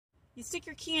You stick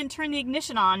your key and turn the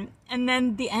ignition on, and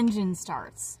then the engine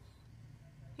starts.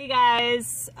 Hey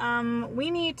guys,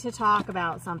 we need to talk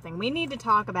about something. We need to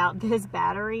talk about this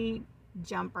battery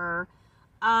jumper.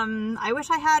 I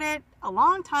wish I had it a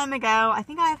long time ago. I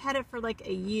think I've had it for like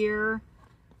a year.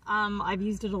 I've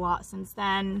used it a lot since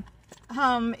then.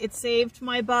 It saved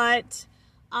my butt.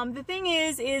 The thing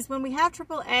is when we have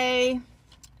AAA,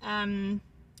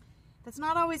 that's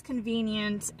not always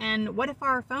convenient. And what if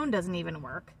our phone doesn't even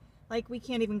work? Like, we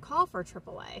can't even call for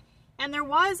AAA. And there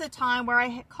was a time where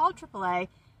I called AAA.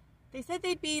 They said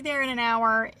they'd be there in an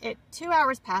hour. 2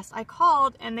 hours passed. I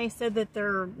called and they said that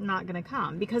they're not going to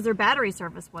come because their battery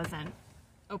service wasn't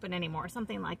open anymore.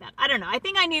 Something like that. I don't know. I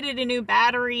think I needed a new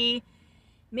battery.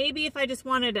 Maybe if I just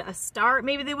wanted a start,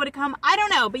 maybe they would have come. I don't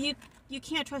know, but you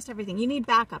can't trust everything. You need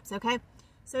backups, okay?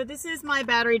 So this is my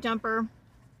battery jumper.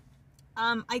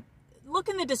 I look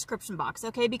in the description box,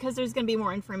 okay, because there's going to be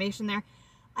more information there.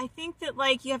 I think that,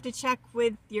 like, you have to check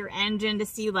with your engine to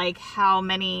see, like, how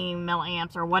many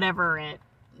milliamps or whatever it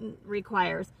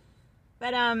requires.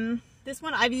 But this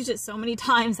one, I've used it so many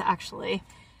times, actually,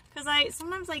 because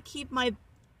sometimes I keep my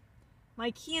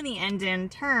key in the engine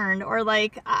turned, or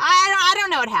like I don't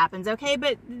know what happens, okay,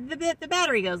 but the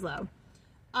battery goes low.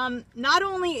 Not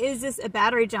only is this a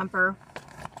battery jumper,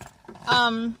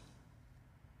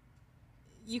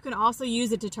 you can also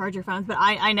use it to charge your phones, but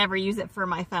I never use it for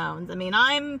my phones. I mean,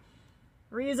 I'm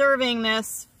reserving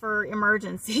this for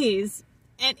emergencies.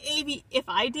 And if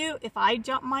I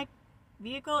jump my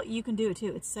vehicle, you can do it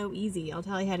too. It's so easy. I'll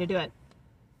tell you how to do it.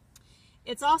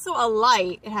 It's also a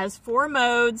light. It has 4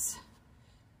 modes.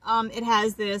 It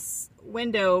has this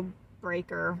window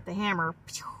breaker, the hammer.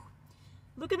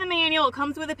 Look at the manual. It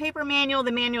comes with a paper manual.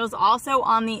 The manual is also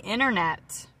on the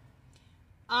internet.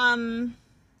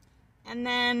 And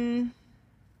then,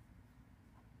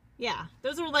 yeah,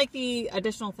 those are like the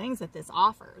additional things that this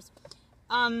offers.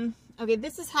 Okay,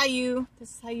 this is how you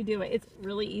do it. It's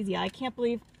really easy. I can't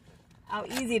believe how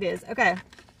easy it is. Okay.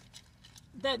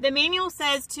 The manual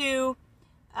says to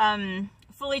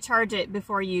fully charge it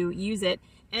before you use it,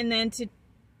 and then to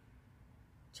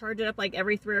charge it up like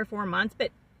every 3 or 4 months.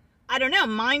 But I don't know,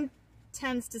 mine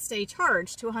tends to stay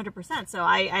charged to 100%. So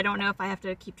I don't know if I have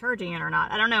to keep charging it or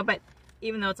not. I don't know, but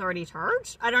even though it's already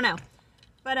charged, I don't know.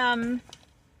 But I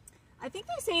think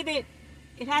they say that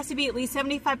it has to be at least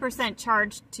 75%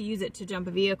 charged to use it to jump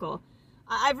a vehicle.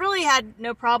 I've really had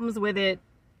no problems with it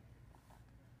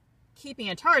keeping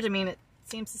it charged. I mean, it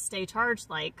seems to stay charged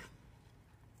like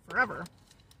forever.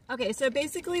 Okay, so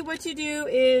basically what you do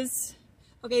is,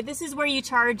 okay, this is where you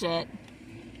charge it.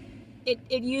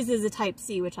 It uses a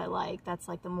Type-C, which I like. That's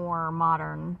like the more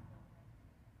modern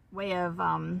way of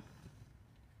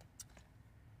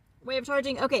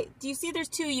charging. Okay, do you see there's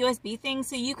 2 USB things?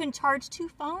 So you can charge 2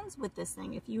 phones with this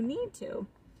thing if you need to.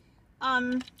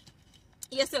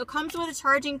 Yeah, so it comes with a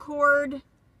charging cord.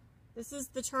 This is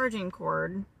the charging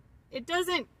cord. It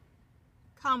doesn't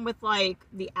come with like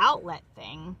the outlet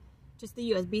thing, just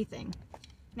the USB thing.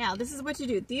 Now, this is what you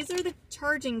do. These are the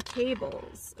charging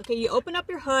cables. Okay, you open up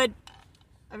your hood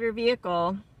of your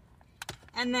vehicle,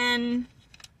 and then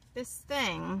this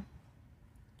thing,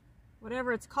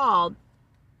 whatever it's called,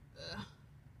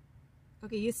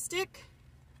 okay, you stick,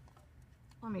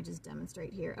 let me just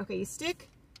demonstrate here. Okay, you stick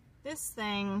this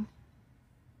thing,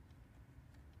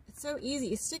 it's so easy.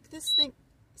 You stick this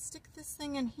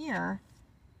thing in here,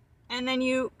 and then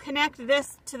you connect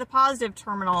this to the positive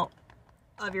terminal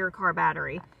of your car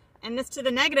battery, and this to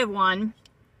the negative one,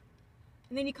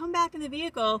 and then you come back in the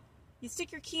vehicle, you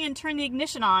stick your key and turn the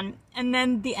ignition on, and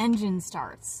then the engine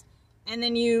starts, and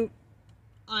then you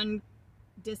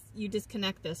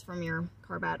disconnect this from your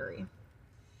car battery.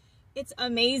 It's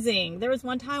amazing. There was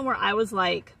one time where I was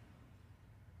like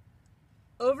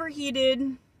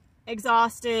overheated,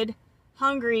 exhausted,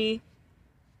 hungry,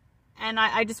 and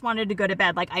I just wanted to go to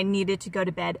bed. Like, I needed to go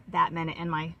to bed that minute,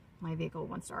 and my vehicle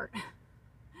wouldn't start.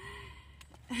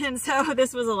 And so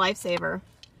this was a lifesaver.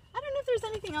 I don't know if there's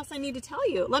anything else I need to tell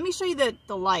you. Let me show you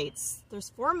the lights. There's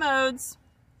 4 modes.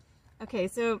 Okay,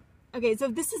 so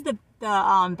this is the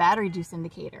battery juice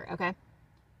indicator, okay?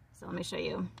 So let me show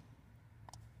you.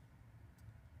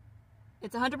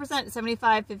 It's 100%,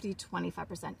 75, 50,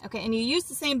 25%. Okay, and you use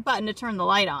the same button to turn the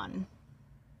light on.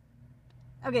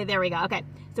 Okay, there we go. Okay,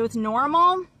 so it's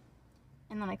normal,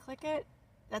 and then I click it.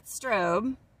 That's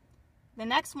strobe. The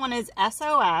next one is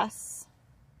SOS,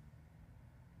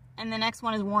 and the next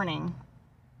one is warning.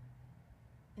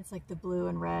 It's like the blue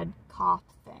and red cough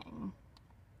thing.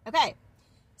 Okay,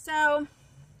 so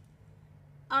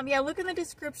yeah, look in the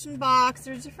description box.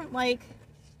 There's different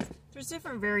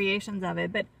variations of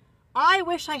it, but I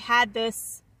wish I had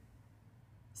this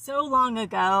so long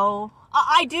ago.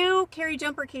 I do carry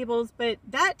jumper cables, but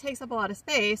that takes up a lot of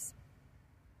space.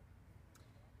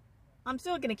 I'm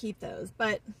still going to keep those,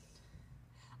 but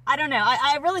I don't know.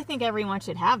 I really think everyone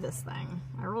should have this thing.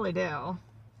 I really do.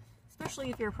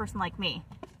 Especially if you're a person like me.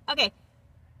 Okay,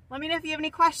 let me know if you have any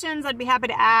questions. I'd be happy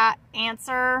to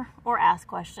answer or ask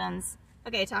questions.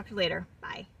 Okay, talk to you later.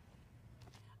 Bye.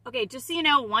 Okay, just so you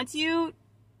know, once you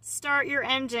start your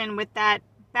engine with that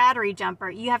battery jumper,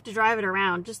 you have to drive it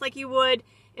around just like you would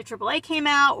if AAA came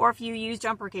out or if you use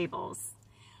jumper cables.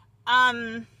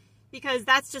 Because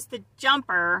that's just the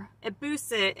jumper. It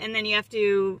boosts it and then you have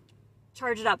to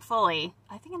charge it up fully.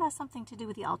 I think it has something to do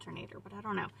with the alternator, but I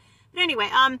don't know. But anyway,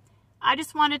 I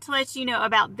just wanted to let you know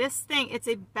about this thing. It's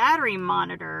a battery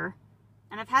monitor,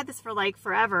 and I've had this for like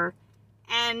forever.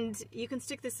 And you can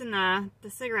stick this in the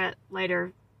cigarette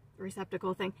lighter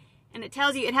receptacle thing, and it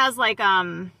tells you, it has like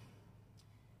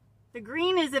the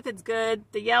green is if it's good,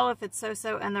 the yellow if it's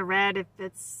so-so, and the red if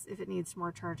it needs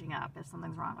more charging up, if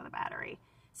something's wrong with the battery.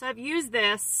 So I've used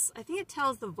this. I think it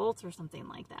tells the volts or something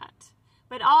like that.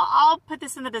 But I'll put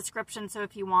this in the description, so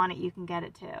if you want it, you can get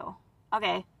it too.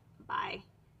 Okay, bye.